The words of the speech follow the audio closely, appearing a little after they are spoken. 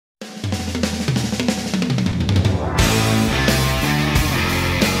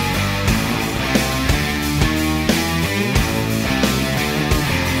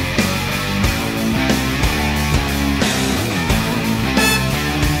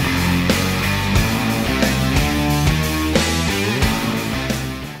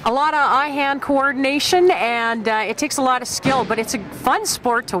hand-to-hand coordination, and it takes a lot of skill, but it's a fun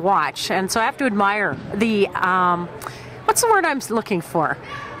sport to watch. And so I have to admire the, what's the word I'm looking for?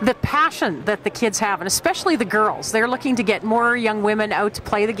 The passion that the kids have, and especially the girls. They're looking to get more young women out to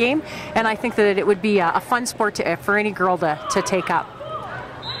play the game, and I think that it would be a fun sport for any girl to take up.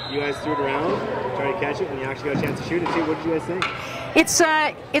 You guys threw it around, try to catch it, and you actually got a chance to shoot it too. What did you guys think?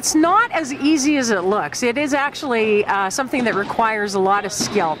 It's not as easy as it looks. It is actually something that requires a lot of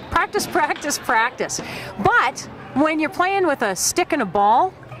skill. Practice, practice, practice. But when you're playing with a stick and a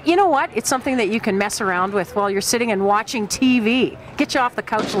ball, you know what? It's something that you can mess around with while you're sitting and watching TV. Get you off the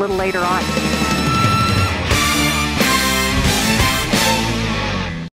couch a little later on.